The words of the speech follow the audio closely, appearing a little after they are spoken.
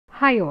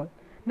Hi all,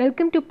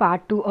 welcome to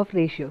part 2 of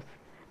ratios.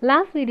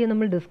 Last video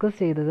നമ്മൾ discuss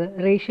ചെയ്തത്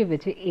ratio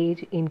വെച്ച്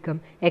age, income,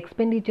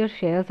 expenditure,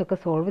 shares ഒക്കെ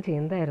solve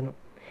ചെയ്യുന്നതായിരുന്നു.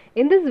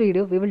 In this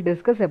video, we will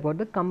discuss about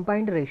the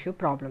combined ratio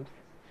problems.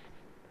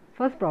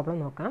 First problem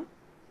നോക്കാം.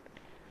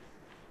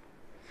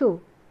 So,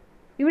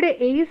 ഇവിടെ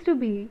A is to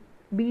B,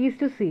 B is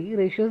to C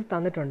ratios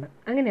തന്നിട്ടുണ്ട്.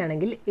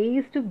 അങ്ങനെയാണെങ്കിൽ A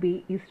is to B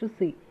is to C,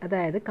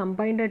 അതായത്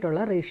combined ആയിട്ടുള്ള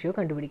ratio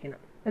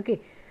കണ്ടുപിടിക്കണം. Okay,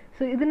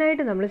 so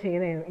ഇതിനായിട്ട് നമ്മൾ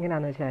ചെയ്യുന്നത്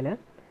എങ്ങനെയാണെന്ന് വെച്ചാൽ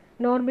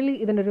നോർമലി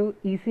ഇതിനൊരു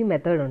ഈസി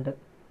മെത്തേഡ് ഉണ്ട്.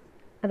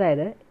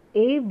 അതായത്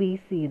എ ബി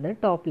സി എന്ന്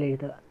ടോപ്പിൽ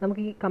എഴുതുക.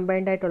 നമുക്ക് ഈ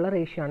കമ്പൈൻഡ് ആയിട്ടുള്ള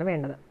റേഷ്യോ ആണ്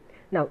വേണ്ടത്.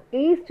 നൗ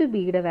എ ഇസ് ടു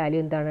ബിയുടെ വാല്യൂ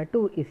എന്താണ്?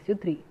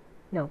 2:3.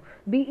 Now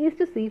B is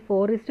to C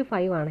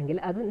 4:5 ആണെങ്കിൽ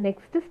അത്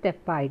നെക്സ്റ്റ്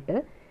സ്റ്റെപ്പായിട്ട്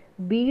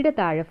ബിയുടെ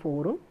താഴെ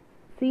 4ഉം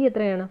സി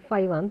എത്രയാണ്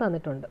 5 ആണ്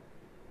തന്നിട്ടുണ്ട്.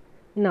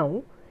 നൗ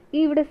ഈ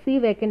ഇവിടെ സി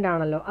വേക്കൻ്റ്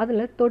ആണല്ലോ, അതിൽ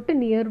തൊട്ട്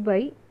നിയർ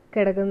ബൈ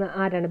കിടക്കുന്ന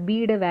ആരാണ്?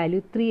 ബിയുടെ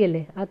വാല്യൂ 3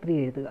 അല്ലേ, ആ 3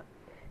 എഴുതുക.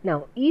 നൗ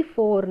ഈ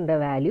 4ൻ്റെ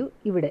വാല്യൂ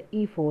ഇവിടെ,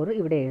 ഈ 4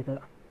 ഇവിടെ എഴുതുക.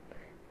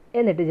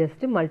 എന്നിട്ട്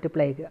ജസ്റ്റ്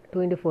മൾട്ടിപ്ലൈ ചെയ്യുക. 2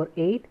 into 4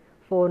 8,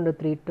 4 into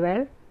 3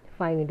 12,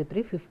 5 into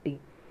 3 15.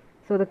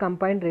 So the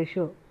combined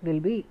ratio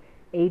will be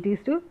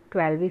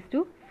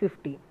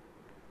 8:12:15.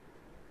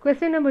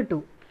 Question number 2.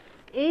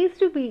 A is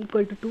to B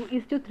equal to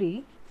 2:3,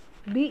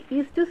 B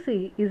is to C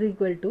is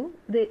equal to,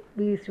 B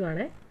is to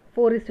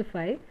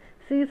 4:5,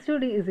 C is to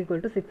D is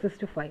equal to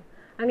 6:5.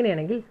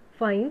 അങ്ങനെയാണെങ്കിൽ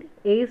find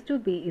A is to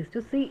B is to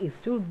C is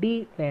to D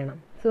വേണം.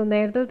 So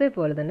നേരത്തെ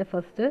പോലെ തന്നെ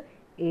first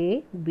A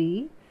B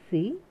C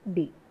D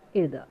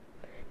എഴുതുക.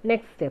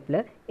 Next സ്റ്റെപ്പിൽ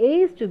A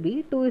is to B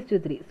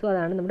 2:3. So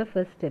അതാണ് നമ്മുടെ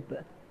first step.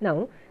 Now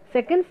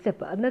second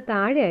step അതിന്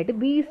താഴെയായിട്ട്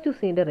B is to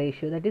സിൻ്റെ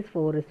ratio that is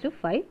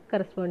 4:5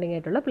 corresponding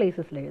ആയിട്ടുള്ള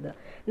പ്ലേസസിൽ എഴുതുക.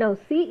 നൗ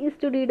സി ഇസ്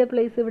ടു ഡിയുടെ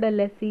പ്ലേസ് ഇവിടെ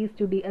അല്ലേ, സി ഇസ്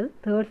ടു ഡി അത്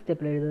തേർഡ്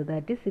സ്റ്റെപ്പിൽ എഴുതുക,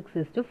 ദാറ്റ് ഈസ്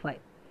 6:5.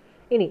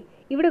 ഇനി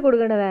ഇവിടെ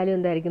കൊടുക്കേണ്ട വാല്യൂ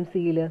എന്തായിരിക്കും?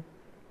 സിയിൽ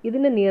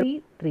ഇതിന് നിയർ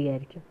 3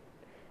 ആയിരിക്കും.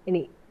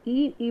 ഇനി ഈ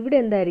ഇവിടെ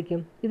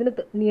എന്തായിരിക്കും? ഇതിന്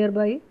near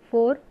by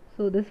 4,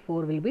 so this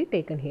 4 will be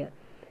taken here.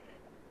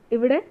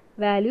 ഇവിടെ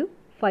വാല്യൂ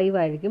 5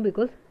 ആയിരിക്കും,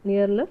 ബിക്കോസ്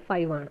നിയറിൽ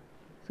 5 ആണ്.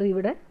 സോ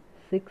ഇവിടെ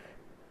 6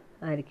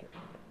 ആയിരിക്കും.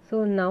 So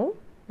now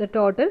the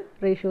total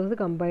ratios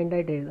combined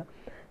ആയിട്ട് എഴുതാം.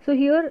 So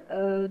here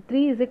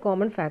 3 is A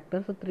common factor,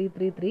 so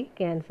 3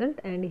 cancelled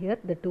and here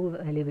the 2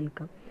 value will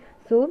come.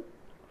 So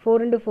 4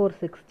 into 4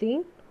 16,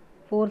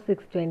 4 6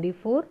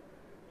 24,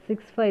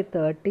 6 5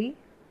 30,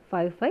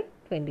 5 5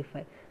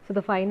 25. So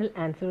the final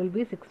answer will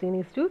be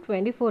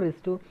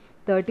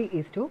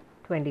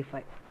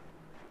 16:24:30:25.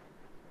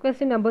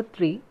 Question number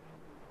 3.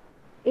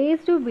 A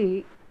is to B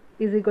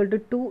is equal to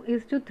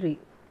 2:3.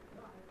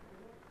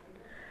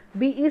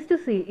 B is to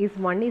C is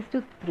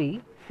 1:3.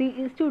 C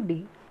is to D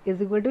is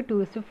equal to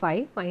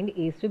 2:5. Find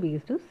A is to B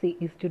is to C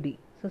is to D.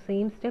 So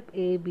same step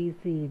A, B,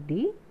 C, D.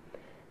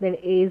 Then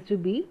A is to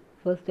B.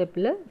 First step,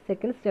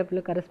 second step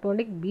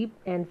corresponding B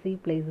and C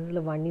places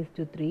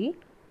 1:3.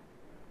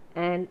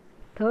 And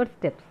third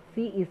step C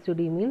is to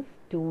D means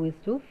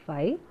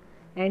 2:5.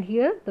 And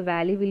here the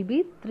value will be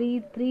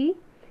 3.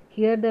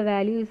 Here the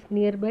value is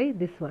nearby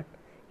this one.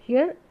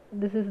 Here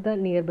this is the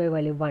nearby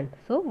value 1,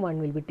 so 1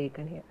 will be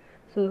taken here.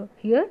 So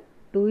here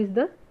 2 is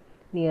the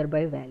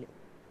nearby value.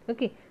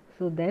 Okay,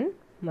 so then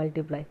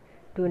multiply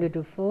 2 into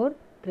 2 4,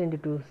 3 into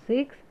 2 6,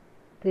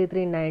 3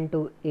 3 9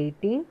 2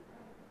 18,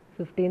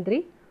 15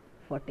 3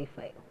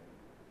 45.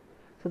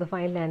 So the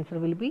final answer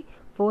will be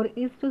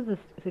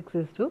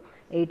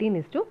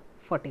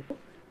 4:6:18:44.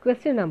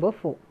 Question number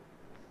 4.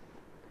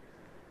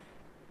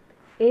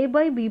 A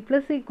by B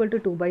plus C equal to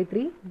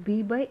 2/3, B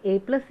by A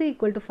plus C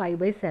equal to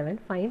 5/7.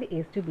 Find A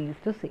to B is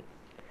to C.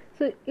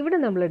 So ഇവിടെ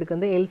നമ്മൾ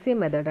എടുക്കുന്നത് LCM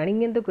മെത്തേഡാണ്.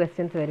 ഇങ്ങനത്തെ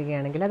questions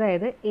വരികയാണെങ്കിൽ,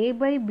 അതായത് A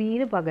by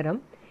bin പകരം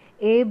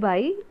A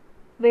by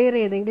വേറെ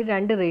ഏതെങ്കിലും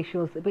 2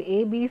 റേഷ്യോസ്, ഇപ്പോൾ A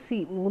B C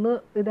 3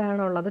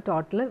 ഇതാണുള്ളത്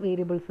total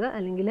variables,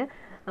 അല്ലെങ്കിൽ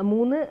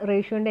 3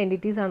 റേഷ്യോൻ്റെ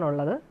എൻറ്റിറ്റീസ്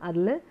ആണുള്ളത്.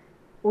 അതിൽ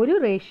ഒരു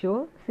റേഷ്യോ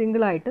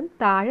സിംഗിളായിട്ടും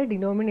താഴെ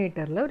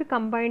ഡിനോമിനേറ്ററിൽ ഒരു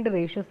കമ്പൈൻഡ്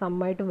റേഷ്യോ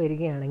സമ്മായിട്ടും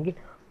വരികയാണെങ്കിൽ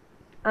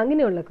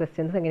അങ്ങനെയുള്ള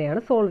ക്വസ്റ്റ്യൻസ്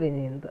എങ്ങനെയാണ് സോൾവ്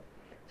ചെയ്യുന്നത്?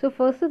 സോ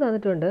ഫസ്റ്റ്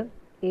തന്നിട്ടുണ്ട്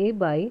A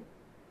by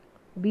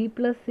B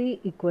plus C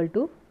equal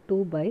to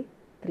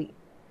 2/3.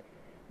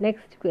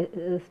 Next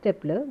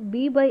സ്റ്റെപ്പിൽ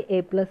B by A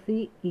plus C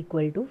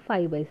equal to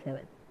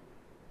 5/7.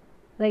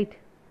 Right.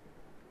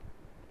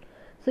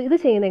 So ഇത്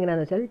ചെയ്യുന്നത്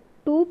എങ്ങനെയാണെന്ന് വെച്ചാൽ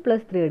 2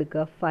 + 3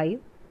 എടുക്കുക, 5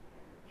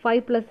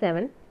 +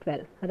 7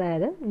 12.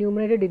 അതായത്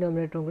ന്യൂമറേറ്റർ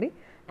ഡിനോമിനേറ്ററും കൂടി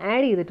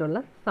ആഡ് ചെയ്തിട്ടുള്ള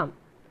സം.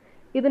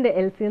 ഇതിൻ്റെ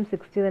LCM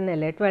 60 തന്നെ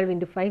അല്ലേ, 12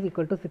 into 5 =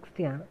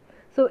 60 ആണ്.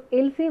 സോ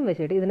LCM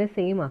വെച്ചിട്ട് ഇതിനെ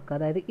സെയിം ആക്കുക,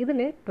 അതായത്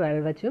ഇതിനെ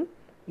 12 വെച്ചും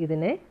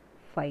ഇതിനെ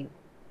 5.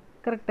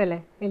 കറക്റ്റ് അല്ലേ?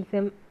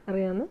 LCM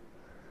അറിയാമെന്ന്.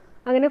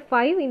 അങ്ങനെ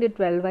 5 into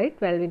 12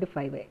 12 into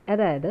 5.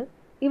 അതായത്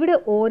ഇവിടെ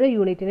ഓരോ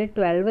യൂണിറ്റിനെ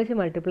 12 വെച്ച്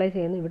മൾട്ടിപ്ലൈ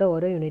ചെയ്യുന്നു, ഇവിടെ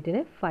ഓരോ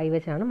യൂണിറ്റിനെ 5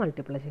 വെച്ചാണ്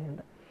മൾട്ടിപ്ലൈ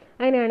ചെയ്യുന്നത്.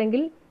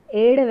 അങ്ങനെയാണെങ്കിൽ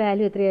എയുടെ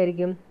വാല്യൂ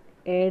എത്രയായിരിക്കും?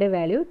 എയുടെ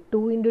വാല്യൂ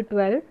 2 into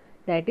 12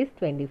 ദാറ്റ് ഈസ്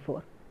 24.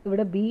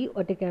 ഇവിടെ ബി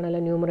ഒറ്റയ്ക്കാണല്ലോ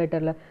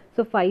ന്യൂമറേറ്ററിൽ.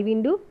 So 5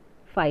 into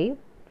 5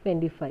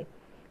 25.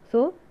 സോ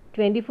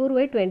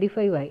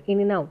 24/25 ആയി.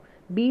 ഇനി now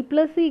B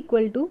plus C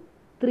equal to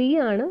 3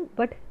 ആണ്,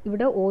 ബട്ട്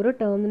ഇവിടെ ഓരോ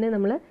ടേമിനെ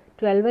നമ്മൾ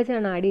 12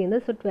 വെച്ചാണ് ആഡ്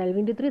ചെയ്യുന്നത്. സോ 12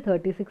 into 3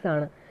 36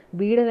 ആണ്.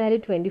 ബിയുടെ വാല്യൂ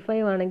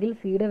 25 ആണെങ്കിൽ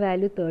സിയുടെ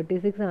വാല്യൂ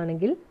 36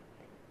 ആണെങ്കിൽ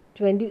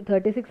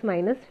 36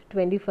 minus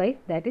 25,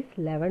 that is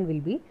 11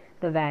 will be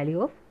the value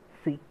of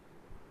C.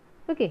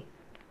 Okay.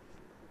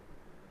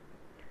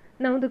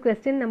 Now the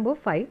question number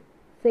 5,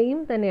 same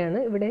തന്നെയാണ്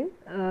ഇവിടെ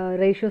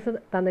റേഷ്യോസ്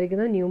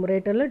തന്നിരിക്കുന്നത്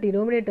ന്യൂമറേറ്ററിൽ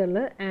ഡിനോമിനേറ്ററിൽ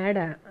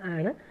ആഡ്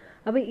ആണ്.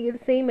 അപ്പോൾ ഈ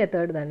സെയിം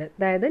മെത്തേഡ് തന്നെ,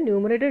 അതായത്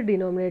ന്യൂമറേറ്റർ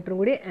ഡിനോമിനേറ്ററും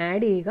കൂടി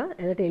ആഡ് ചെയ്യുക,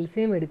 എന്നിട്ട്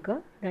LCM എടുക്കുക,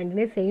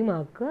 രണ്ടിനെ സെയിം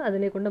ആക്കുക,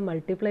 അതിനെ കൊണ്ട്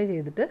മൾട്ടിപ്ലൈ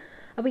ചെയ്തിട്ട്.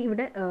 അപ്പോൾ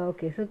ഇവിടെ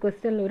ഓക്കെ, സോ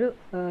ക്വസ്റ്റ്യനിൽ ഒരു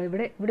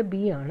ഇവിടെ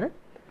ബി ആണ്,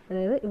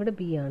 അതായത് ഇവിടെ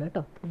ബി ആണ്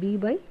കേട്ടോ, B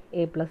by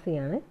A plus C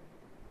ആണ്,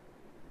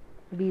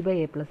 B by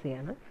A plus C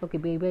ആണ്. Okay,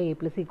 B by A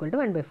plus equal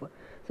to 1/4.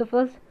 So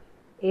first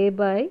A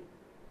by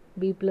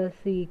B plus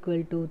C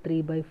equal to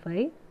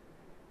 3/5.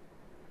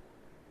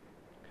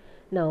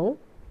 Now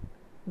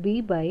b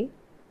by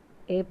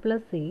a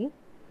plus c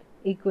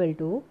equal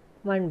to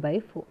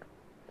 1/4.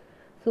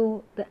 So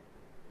the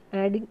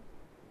adding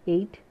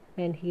 8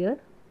 and here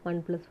 1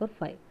 plus 4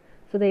 5.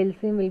 So the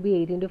LCM will be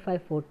 8 into 5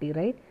 40,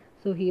 right?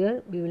 So here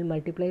we will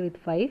multiply with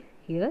 5,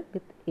 here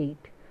with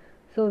 8.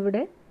 So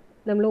ഇവിടെ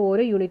നമ്മൾ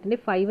ഓരോ യൂണിറ്റിൻ്റെ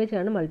 5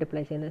 വെച്ചാണ്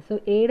multiply ചെയ്യുന്നത്. So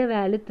എയുടെ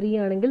value 3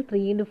 ആണെങ്കിൽ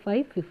 3 into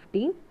 5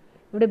 15.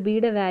 ഇവിടെ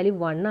ബിയുടെ വാല്യൂ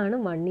 1 ആണ്,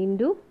 1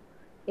 into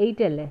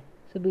 8 അല്ലേ?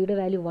 സോ ബിയുടെ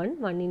വാല്യൂ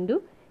 1 into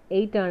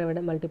 8 ആണ്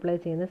ഇവിടെ മൾട്ടിപ്ലൈ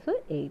ചെയ്യുന്നത്. സോ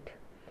 8.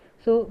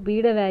 സോ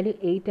ബിയുടെ വാല്യൂ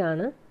 8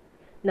 ആണ്.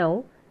 Now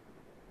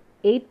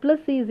 8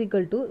 plus C is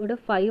equal to, ഇവിടെ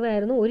 5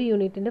 ആയിരുന്നു, ഒരു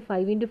യൂണിറ്റിൻ്റെ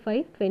 5 into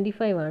 5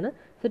 25 ആണ്.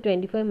 സോ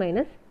 25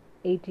 മൈനസ്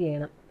 8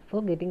 ചെയ്യണം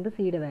ഫോർ ഗെറ്റിംഗ് ദ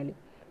സിയുടെ value.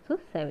 So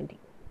 70.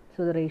 So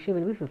the ratio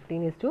will be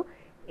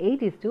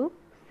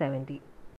 15:8:70.